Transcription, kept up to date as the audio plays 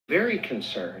very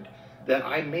concerned that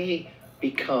I may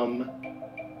become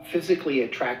physically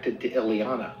attracted to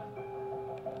Ileana.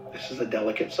 This is a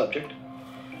delicate subject,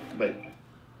 but...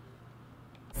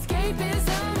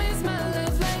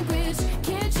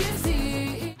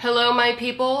 Hello, my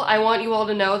people. I want you all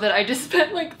to know that I just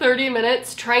spent like 30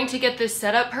 minutes trying to get this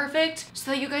setup perfect so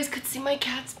that you guys could see my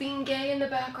cats being gay in the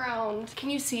background.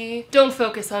 Can you see? Don't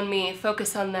focus on me,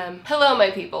 focus on them. Hello, my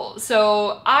people.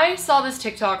 So I saw this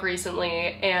TikTok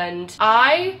recently and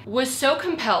I was so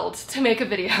compelled to make a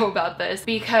video about this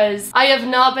because I have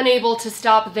not been able to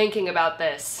stop thinking about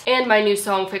this and my new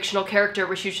song, Fictional Character,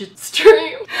 which you should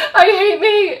stream. I hate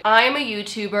me. I am a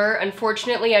YouTuber.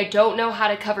 Unfortunately, I don't know how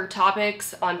to cover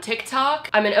topics on TikTok.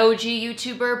 I'm an OG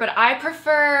YouTuber, but I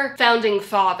prefer Founding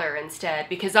Father instead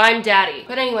because I'm daddy.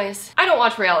 But anyways, I don't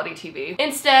watch reality TV.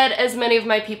 Instead, as many of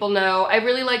my people know, I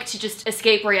really like to just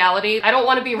escape reality. I don't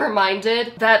want to be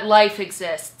reminded that life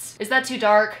exists. Is that too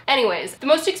dark? Anyways, the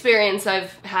most experience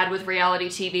I've had with reality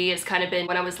TV has kind of been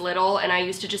when I was little and I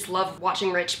used to just love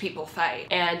watching rich people fight.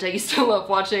 And I used to love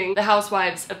watching The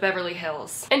Housewives of Beverly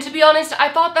Hills. And to be honest, I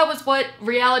thought that was what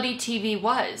reality TV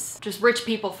was. Just rich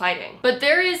people fighting. But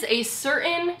there is a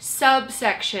certain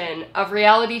subsection of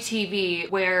reality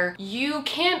TV where you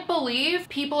can't believe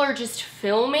people are just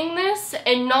filming this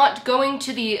and not going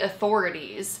to the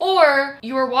authorities. Or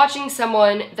you are watching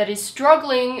someone that is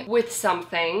struggling with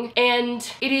something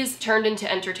and it is turned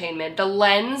into entertainment. The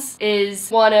lens is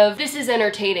one of, this is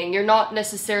entertaining. You're not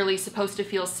necessarily supposed to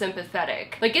feel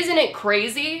sympathetic. Like, isn't it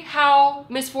crazy how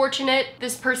misfortunate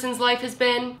this person's life has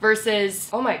been versus,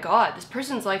 oh my god, this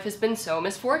person's life has been so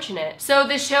misfortunate. So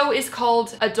this show is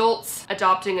called Adults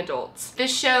Adopting Adults.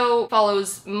 This show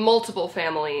follows multiple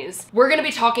families. We're gonna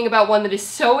be talking about one that is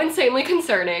so insanely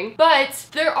concerning, but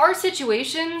there are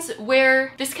situations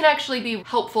where this can actually be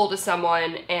helpful to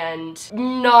someone and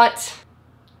not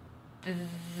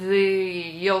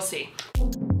you'll see.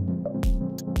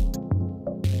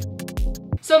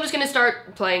 So I'm just gonna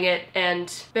start playing it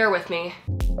and bear with me.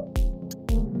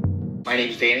 My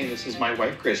name's Danny, this is my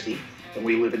wife Christy, and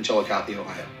we live in Chillicothe,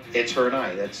 Ohio. It's her and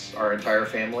I, that's our entire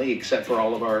family except for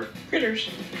all of our critters.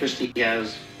 Christy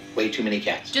has way too many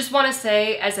cats. Just want to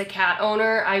say, as a cat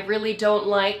owner, I really don't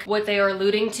like what they are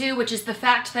alluding to, which is the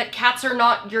fact that cats are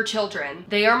not your children.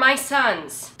 They are my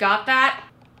sons. Got that?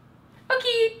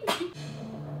 Okay.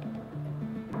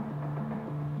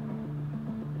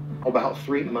 About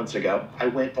 3 months ago, I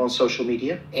went on social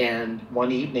media and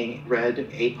one evening read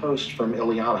a post from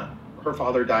Ileana. Her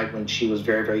father died when she was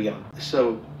very, very young.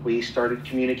 So we started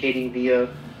communicating via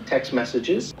text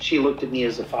messages. She looked at me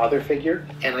as a father figure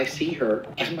and I see her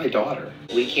as my daughter.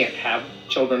 We can't have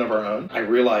children of our own. I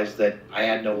realized that I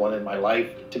had no one in my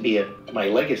life to be my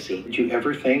legacy. Did you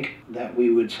ever think that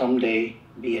we would someday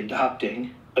be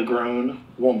adopting a grown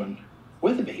woman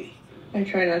with a baby? I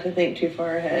try not to think too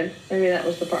far ahead. Maybe that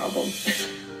was the problem.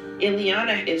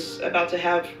 Ileana is about to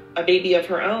have a baby of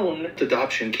her own.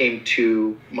 Adoption came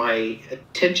to my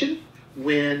attention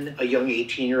when a young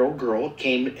 18-year-old girl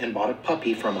came and bought a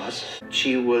puppy from us.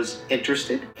 She was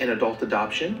interested in adult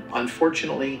adoption.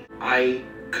 Unfortunately, I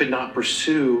could not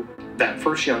pursue that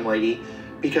first young lady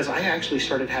because I actually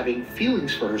started having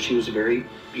feelings for her. She was a very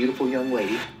beautiful young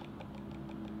lady.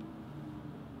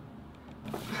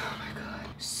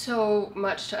 So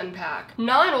much to unpack.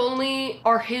 Not only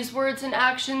are his words and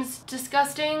actions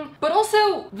disgusting, but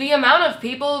also the amount of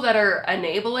people that are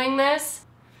enabling this.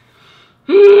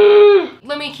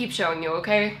 Let me keep showing you,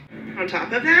 okay? On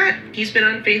top of that, he's been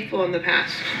unfaithful in the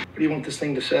past. What do you want this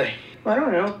thing to say? Well, I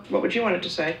don't know. What would you want it to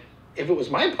say? If it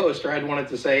was my poster, I'd want it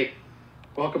to say,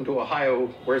 "Welcome to Ohio,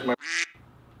 where's my..."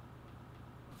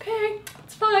 Okay,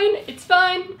 it's fine, it's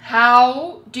fine.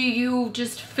 How do you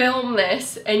just film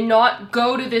this and not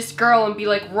go to this girl and be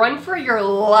like, run for your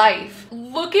life?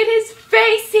 Look at his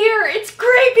face here, it's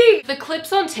creepy! The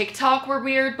clips on TikTok were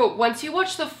weird, but once you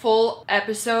watch the full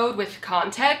episode with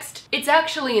context, it's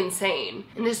actually insane.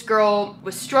 And this girl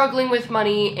was struggling with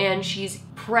money and she's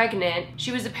pregnant.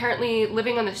 She was apparently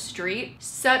living on the street.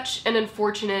 Such an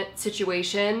unfortunate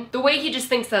situation. The way he just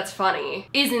thinks that's funny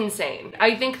is insane.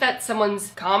 I think that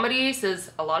someone's comedy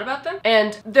says a lot about them.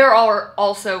 And there are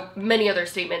also many other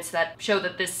statements that show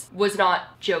that this was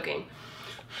not joking.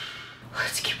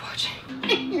 Let's keep watching.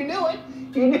 You knew it.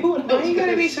 You knew it. Why are you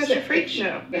gonna be such a freak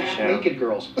show? Naked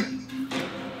girls.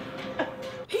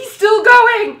 He's still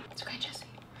going! It's okay, Jessie.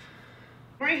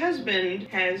 My husband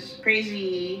has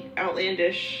crazy,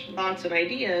 outlandish thoughts and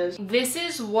ideas. This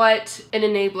is what an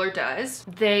enabler does.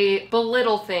 They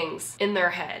belittle things in their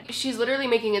head. She's literally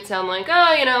making it sound like,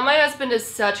 oh, you know, my husband has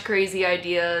such crazy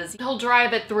ideas. He'll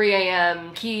drive at 3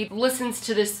 a.m. He listens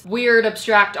to this weird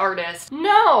abstract artist.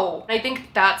 No! I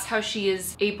think that's how she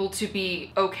is able to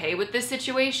be okay with this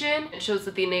situation. It shows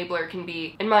that the enabler can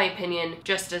be, in my opinion,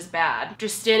 just as bad.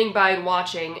 Just standing by and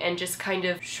watching and just kind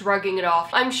of shrugging it off.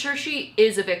 I'm sure she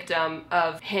is a victim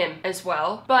of him as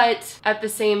well, but at the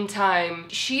same time,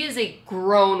 she is a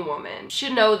grown woman. She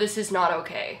should know this is not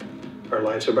okay. Our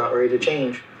lives are about ready to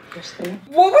change. What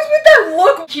was with that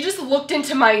look? He just looked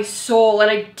into my soul and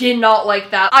I did not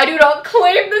like that. I do not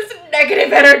claim this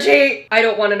negative energy. I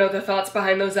don't want to know the thoughts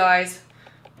behind those eyes.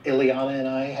 Ileana and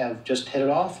I have just hit it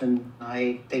off, and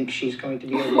I think she's going to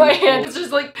be a My hand is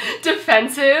just like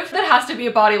defensive. That has to be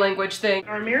a body language thing.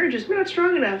 Our marriage is not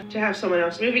strong enough to have someone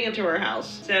else moving into our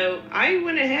house. So I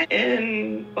went ahead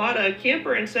and bought a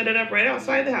camper and set it up right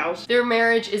outside the house. Their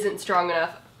marriage isn't strong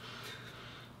enough.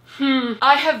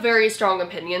 I have very strong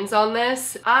opinions on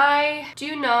this. I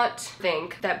do not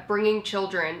think that bringing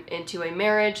children into a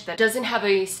marriage that doesn't have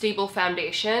a stable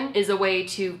foundation is a way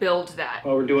to build that.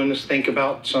 While we're doing this, think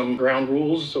about some ground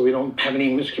rules so we don't have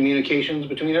any miscommunications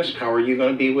between us. How are you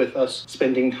going to be with us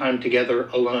spending time together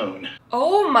alone?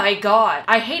 Oh my god.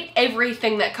 I hate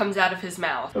everything that comes out of his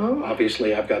mouth.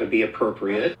 Obviously, I've got to be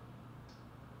appropriate.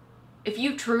 If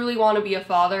you truly want to be a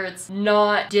father, it's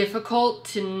not difficult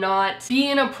to not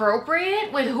be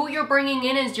inappropriate with who you're bringing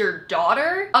in as your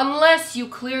daughter, unless you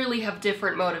clearly have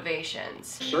different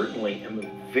motivations. Certainly am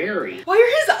very... Why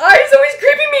are his eyes always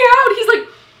creeping me out?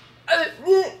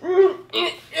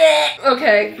 He's like,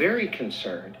 okay. Very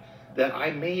concerned that I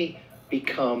may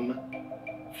become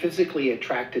physically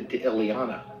attracted to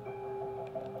Ileana.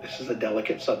 This is a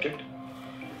delicate subject,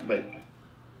 but...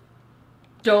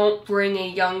 Don't bring a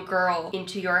young girl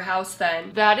into your house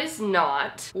then. That is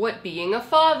not what being a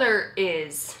father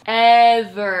is.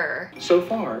 Ever. So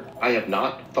far, I have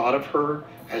not thought of her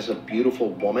as a beautiful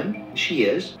woman. She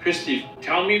is. Christy,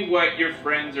 tell me what your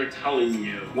friends are telling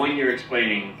you when you're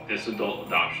explaining this adult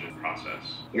adoption process.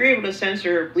 You're able to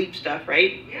censor bleep stuff,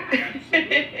 right?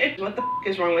 Yeah. What the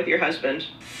is wrong with your husband?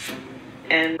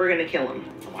 And we're gonna kill him.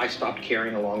 I stopped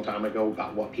caring a long time ago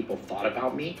about what people thought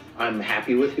about me. I'm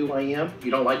happy with who I am.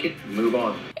 You don't like it? Move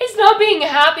on. It's not being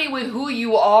happy with who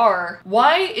you are.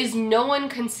 Why is no one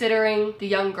considering the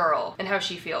young girl and how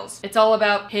she feels? It's all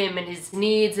about him and his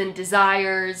needs and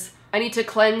desires. I need to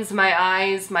cleanse my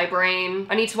eyes, my brain.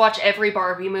 I need to watch every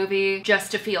Barbie movie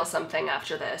just to feel something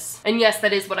after this. And yes,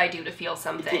 that is what I do to feel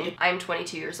something. I'm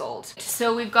 22 years old.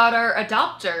 So we've got our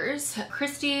adopters,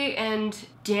 Christy and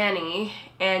Danny,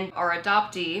 and our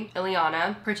adoptee,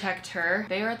 Ileana. Protect her.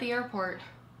 They are at the airport.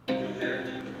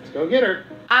 Let's go get her.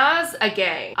 As a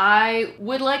gay, I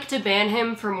would like to ban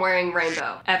him from wearing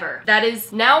rainbow, ever. That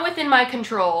is now within my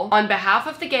control. On behalf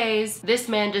of the gays, this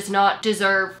man does not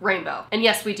deserve rainbow. And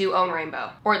yes, we do own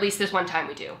rainbow. Or at least this one time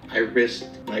we do. I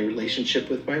risked my relationship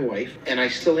with my wife, and I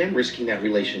still am risking that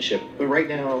relationship. But right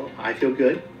now, I feel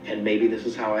good, and maybe this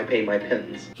is how I pay my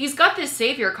penance. He's got this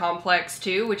savior complex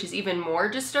too, which is even more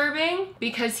disturbing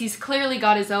because he's clearly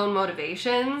got his own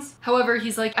motivations. However,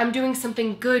 he's like, I'm doing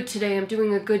something good today, I'm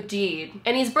doing a good deed.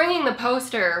 And he's bringing the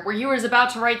poster where you was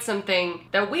about to write something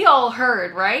that we all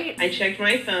heard, right? I checked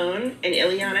my phone and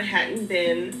Ileana hadn't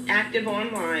been active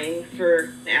online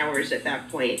for hours at that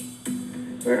point.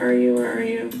 Where are you? Where are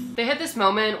you? They had this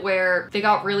moment where they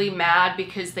got really mad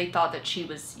because they thought that she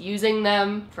was using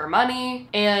them for money,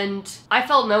 and I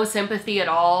felt no sympathy at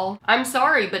all. I'm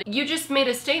sorry, but you just made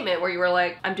a statement where you were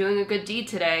like, I'm doing a good deed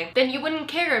today. Then you wouldn't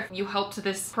care if you helped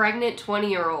this pregnant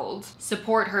 20-year-old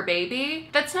support her baby.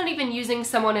 That's not even using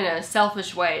someone in a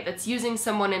selfish way. That's using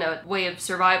someone in a way of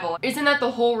survival. Isn't that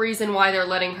the whole reason why they're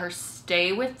letting her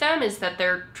stay with them, is that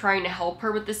they're trying to help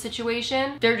her with the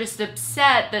situation? They're just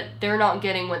upset that they're not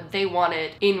getting what they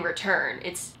wanted in return.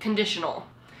 It's conditional.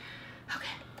 Okay.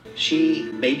 She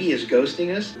maybe is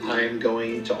ghosting us. I'm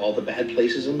going to all the bad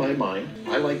places in my mind.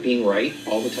 I like being right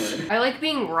all the time. I like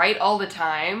being right all the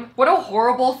time? What a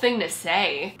horrible thing to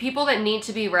say. People that need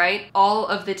to be right all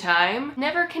of the time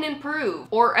never can improve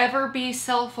or ever be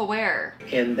self-aware.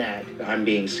 And that I'm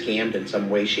being scammed in some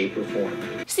way, shape, or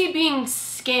form. See, being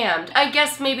scammed, I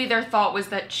guess maybe their thought was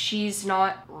that she's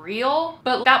not real,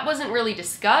 but that wasn't really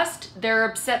discussed. They're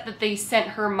upset that they sent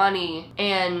her money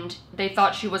and they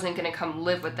thought she wasn't gonna come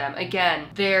live with them. Again,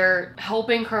 they're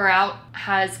helping her out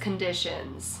has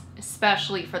conditions,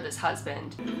 especially for this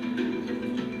husband.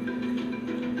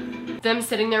 Them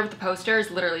sitting there with the poster is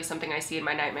literally something I see in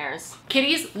my nightmares.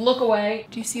 Kitties, look away.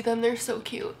 Do you see them? They're so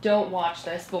cute. Don't watch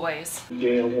this, boys. You're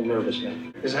getting a little nervous now.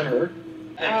 Is that her?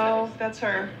 Oh, that's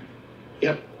her.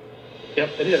 Yep. Yep,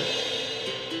 it is.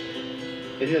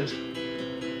 It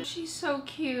is. She's so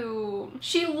cute.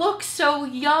 She looks so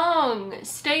young.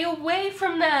 Stay away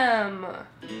from them.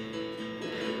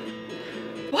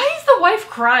 Why is the wife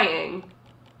crying?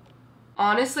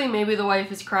 Honestly, maybe the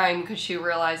wife is crying because she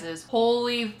realizes,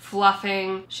 holy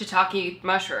fluffing shiitake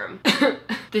mushroom.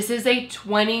 This is a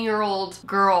 20-year-old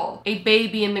girl, a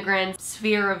baby in the grand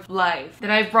sphere of life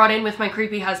that I've brought in with my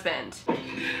creepy husband.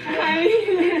 Hi.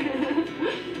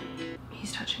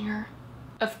 He's touching her.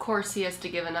 Of course he has to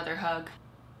give another hug.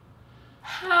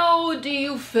 How do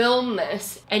you film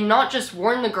this and not just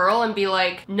warn the girl and be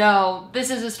like, no,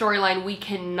 this is a storyline we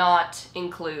cannot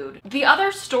include? The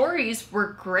other stories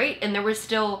were great and there was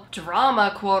still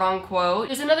drama, quote unquote.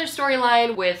 There's another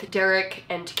storyline with Derek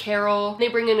and Carol. They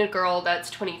bring in a girl that's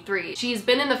 23. She's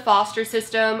been in the foster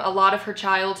system a lot of her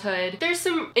childhood. There's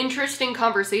some interesting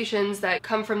conversations that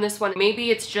come from this one.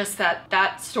 Maybe it's just that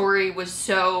that story was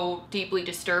so deeply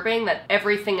disturbing that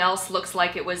everything else looks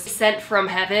like it was sent from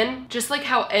heaven. Just like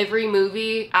how every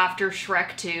movie after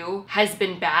Shrek 2 has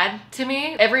been bad to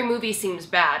me. Every movie seems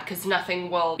bad because nothing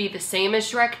will be the same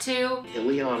as Shrek 2.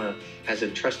 Ileana has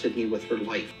entrusted me with her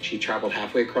life. She traveled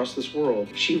halfway across this world.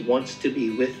 She wants to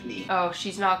be with me. Oh,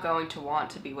 she's not going to want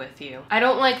to be with you. I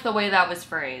don't like the way that was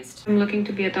phrased. I'm looking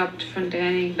to be adopted from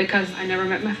Danny because I never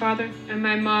met my father and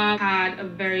my mom had a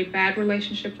very bad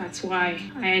relationship. That's why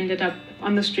I ended up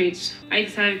on the streets. I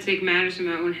decided to take matters in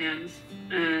my own hands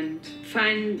and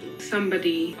find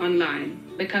somebody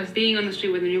online because being on the street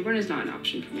with a newborn is not an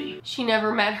option for me. She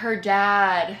never met her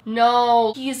dad.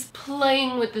 No, he's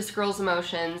playing with this girl's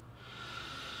emotions.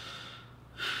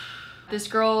 This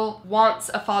girl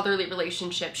wants a fatherly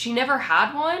relationship. She never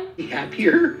had one. Be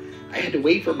happier. I had to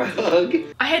wait for my hug.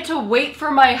 I had to wait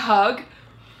for my hug.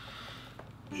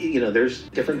 You know, there's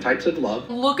different types of love.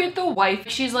 Look at the wife.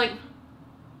 She's like,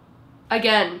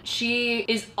 again, she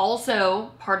is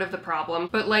also part of the problem,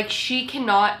 but like she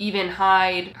cannot even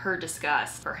hide her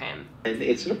disgust for him. And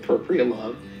it's an appropriate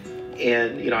love.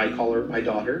 And, you know, I call her my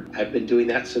daughter. I've been doing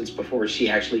that since before she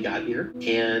actually got here.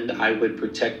 And I would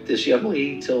protect this young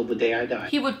lady till the day I die.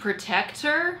 He would protect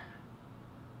her?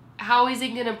 How is he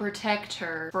gonna protect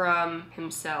her from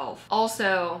himself?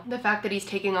 Also, the fact that he's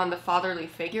taking on the fatherly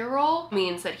figure role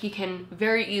means that he can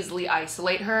very easily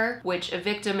isolate her, which a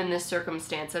victim in this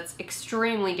circumstance, that's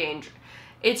extremely dangerous.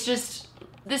 It's just,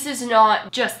 this is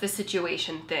not just the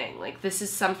situation thing. Like, this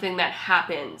is something that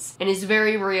happens and is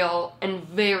very real and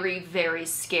very, very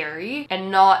scary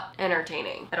and not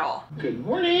entertaining at all. Good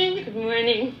morning. Good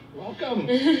morning. Welcome.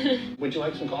 Would you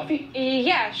like some coffee?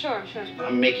 Yeah, sure.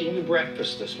 I'm making you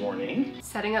breakfast this morning.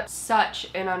 Setting up such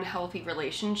an unhealthy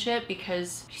relationship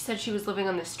because she said she was living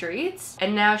on the streets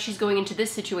and now she's going into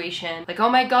this situation like, oh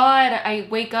my god, I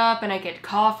wake up and I get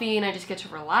coffee and I just get to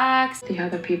relax. The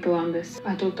other people on this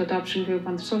adult adoption group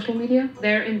on social media,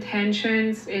 their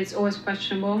intentions is always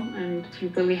questionable and you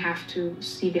really have to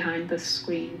see behind the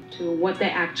screen to what they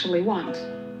actually want.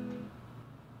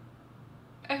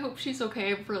 I hope she's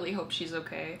okay. I really hope she's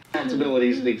okay.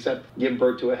 Responsibilities except give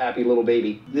birth to a happy little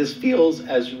baby. This feels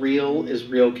as real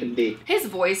can be. His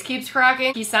voice keeps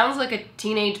cracking. He sounds like a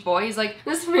teenage boy. He's like,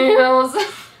 this feels...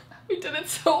 We did it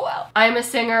so well. I'm a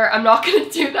singer. I'm not gonna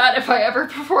do that if I ever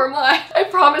perform live. I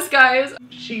promise, guys.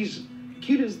 She's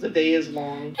cute as the day is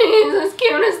long. He's as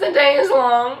cute as the day is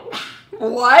long.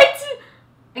 What?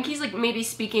 I think he's like maybe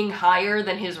speaking higher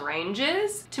than his range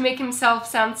is to make himself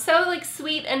sound so like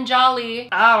sweet and jolly.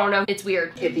 I don't know. It's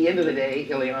weird. At the end of the day,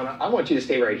 Ileana, I want you to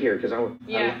stay right here because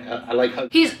I like hugging.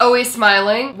 He's always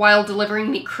smiling while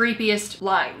delivering the creepiest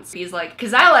lines. He's like,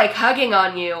 cause I like hugging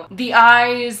on you. The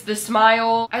eyes, the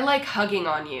smile. I like hugging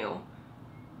on you.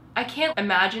 I can't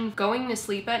imagine going to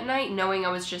sleep at night knowing I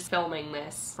was just filming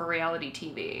this for reality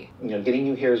TV. You know, getting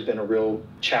you here has been a real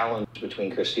challenge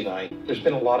between Christy and I. There's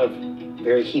been a lot of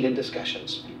very heated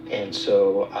discussions. And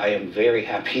so I am very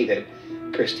happy that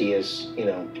Christy is, you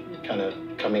know, kind of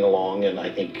coming along and I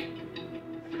think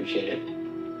appreciate it.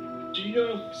 Do you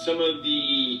know some of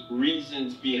the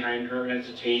reasons behind her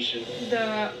hesitation?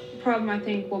 The problem I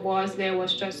think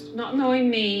was just not knowing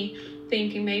me,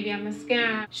 thinking maybe I'm a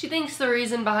scam. She thinks the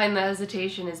reason behind the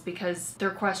hesitation is because they're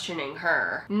questioning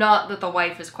her, not that the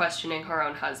wife is questioning her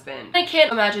own husband. I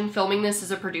can't imagine filming this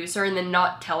as a producer and then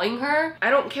not telling her. I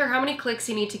don't care how many clicks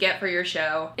you need to get for your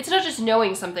show. It's not just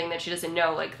knowing something that she doesn't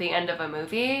know, like the end of a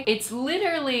movie. It's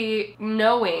literally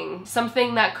knowing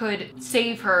something that could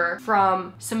save her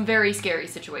from some very scary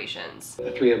situations.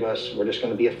 The three of us, we're just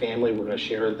going to be a family. We're going to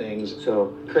share things.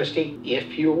 So, Christy,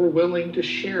 if you were willing to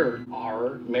share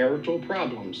our marital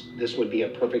problems, this would be a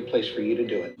perfect place for you to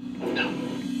do it. No.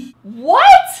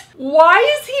 What?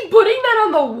 Why is he putting that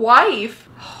on the wife?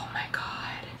 Oh my god.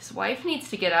 His wife needs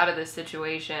to get out of this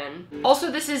situation. Also,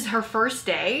 this is her first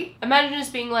day. Imagine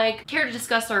just being like, here to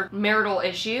discuss our marital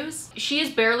issues. She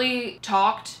has barely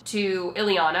talked to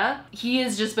Ileana. He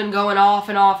has just been going off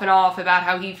and off and off about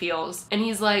how he feels. And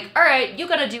he's like, all right, you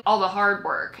gotta do all the hard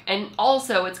work. And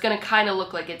also, it's gonna kind of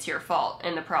look like it's your fault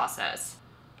in the process.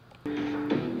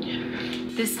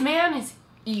 This man is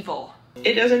evil.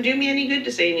 It doesn't do me any good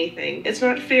to say anything. It's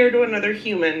not fair to another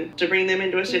human to bring them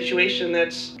into a situation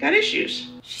that's got issues.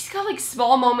 She's got like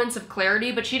small moments of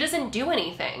clarity, but she doesn't do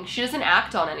anything. She doesn't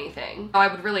act on anything. I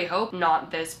would really hope not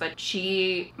this, but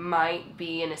she might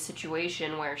be in a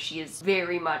situation where she is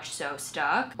very much so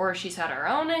stuck, or she's had her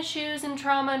own issues and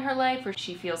trauma in her life, or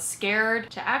she feels scared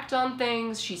to act on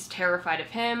things. She's terrified of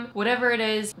him. Whatever it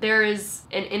is, there is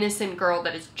an innocent girl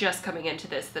that is just coming into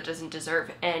this that doesn't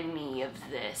deserve any of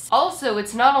this. Also,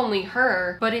 it's not only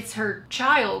her, but it's her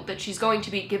child that she's going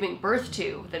to be giving birth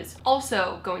to that is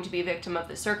also going to be a victim of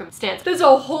this circumstance. There's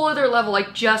a whole other level. I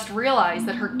just realized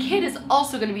that her kid is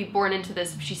also going to be born into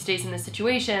this if she stays in this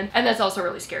situation, and that's also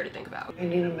really scary to think about. I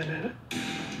need a minute.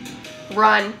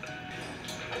 Run.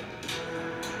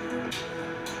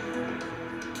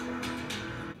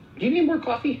 Do you need more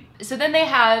coffee? So then they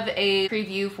have a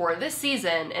preview for this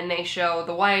season, and they show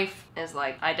the wife is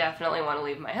like, I definitely want to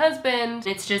leave my husband.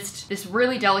 It's just this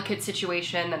really delicate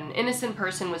situation that an innocent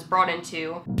person was brought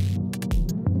into.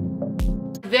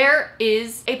 There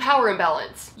is a power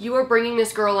imbalance. You are bringing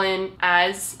this girl in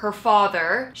as her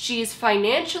father. She is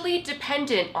financially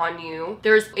dependent on you.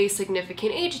 There's a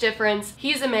significant age difference.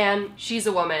 He's a man, she's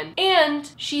a woman, and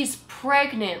she's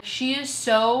pregnant. She is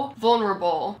so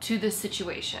vulnerable to this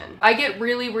situation. I get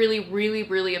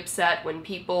really upset when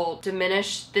people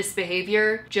diminish this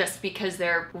behavior just because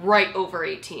they're right over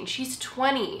 18. She's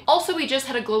 20. Also, we just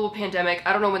had a global pandemic.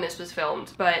 I don't know when this was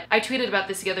filmed, but I tweeted about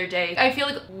this the other day. I feel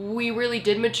like we really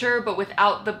did mature, but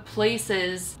without the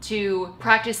places to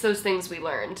practice those things we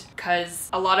learned, because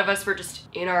a lot of us were just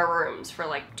in our rooms for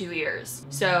like 2 years.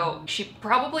 So she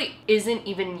probably isn't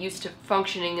even used to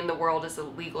functioning in the world as a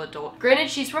legal adult. Granted,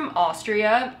 she's from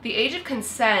Austria. The age of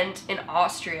consent in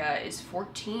Austria is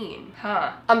 14.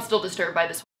 Huh. I'm still disturbed by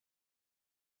this.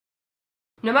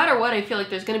 No matter what, I feel like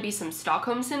there's gonna be some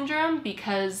Stockholm syndrome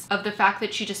because of the fact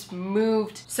that she just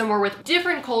moved somewhere with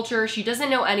different culture. She doesn't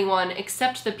know anyone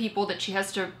except the people that she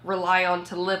has to rely on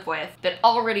to live with that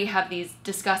already have these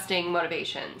disgusting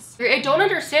motivations. I don't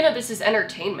understand how this is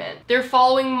entertainment. They're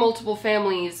following multiple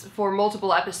families for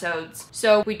multiple episodes,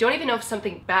 so we don't even know if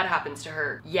something bad happens to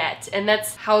her yet, and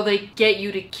that's how they get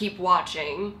you to keep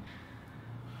watching.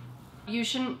 You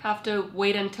shouldn't have to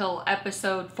wait until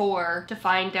episode 4 to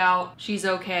find out she's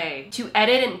okay. To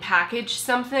edit and package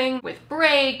something with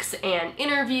breaks and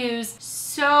interviews,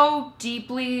 so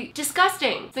deeply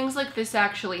disgusting. Things like this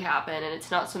actually happen, and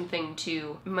it's not something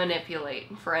to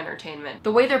manipulate for entertainment.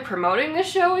 The way they're promoting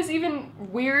this show is even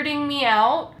weirding me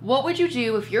out. What would you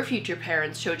do if your future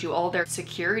parents showed you all their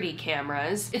security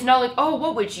cameras? It's not like, oh,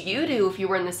 what would you do if you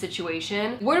were in this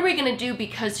situation? What are we gonna do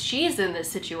because she's in this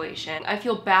situation? I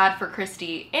feel bad for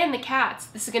Christy and the cats.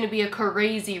 This is gonna be a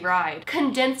crazy ride.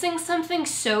 Condensing something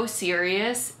so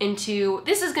serious into,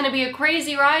 this is gonna be a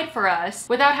crazy ride for us,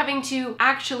 without having to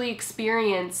actually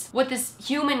experience what this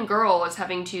human girl is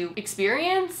having to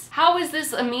experience? How is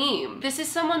this a meme? This is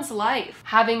someone's life.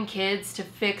 Having kids to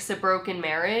fix a broken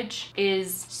marriage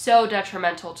is so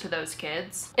detrimental to those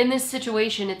kids. In this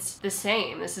situation, it's the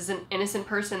same. This is an innocent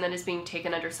person that is being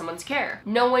taken under someone's care.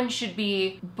 No one should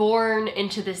be born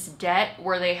into this debt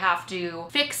where they have to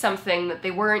fix something that they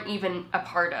weren't even a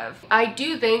part of. I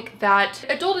do think that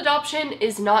adult adoption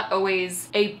is not always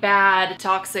a bad,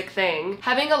 toxic thing.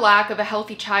 Having a lack of a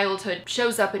healthy childhood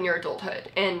shows up in your adulthood,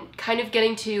 and kind of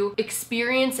getting to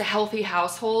experience a healthy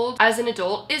household as an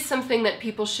adult is something that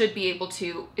people should be able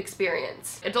to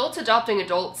experience. Adults adopting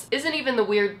adults isn't even the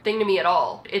weird thing to me at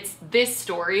all. It's this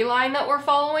storyline that we're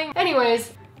following.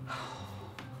 Anyways,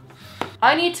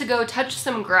 I need to go touch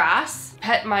some grass,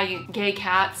 pet my gay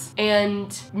cats,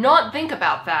 and not think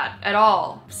about that at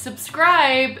all.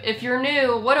 Subscribe if you're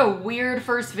new. What a weird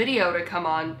first video to come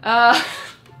on.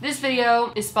 This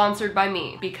video is sponsored by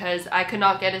me because I could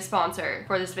not get a sponsor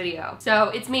for this video. So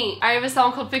it's me. I have a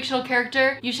song called Fictional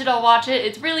Character. You should all watch it.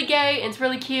 It's really gay and it's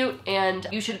really cute, and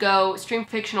you should go stream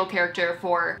Fictional Character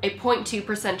for a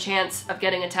 0.2% chance of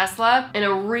getting a Tesla and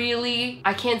a really,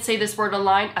 I can't say this word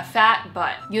online, a fat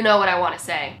butt. You know what I want to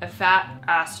say. A fat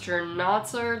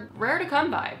astronauts are rare to come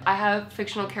by. I have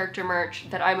Fictional Character merch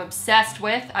that I'm obsessed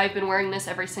with. I've been wearing this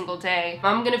every single day.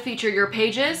 I'm gonna feature your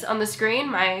pages on the screen,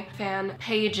 my fan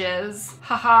pages,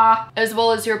 haha, as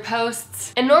well as your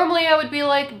posts. And normally I would be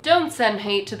like, don't send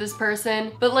hate to this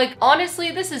person, but like,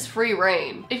 honestly, this is free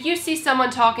reign. If you see someone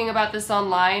talking about this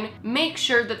online, make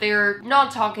sure that they're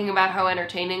not talking about how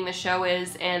entertaining the show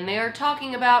is, and they are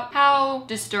talking about how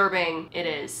disturbing it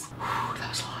is. Whew, that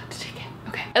was a lot to take in.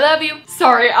 Okay, I love you.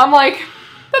 Sorry, I'm like,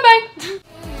 bye-bye.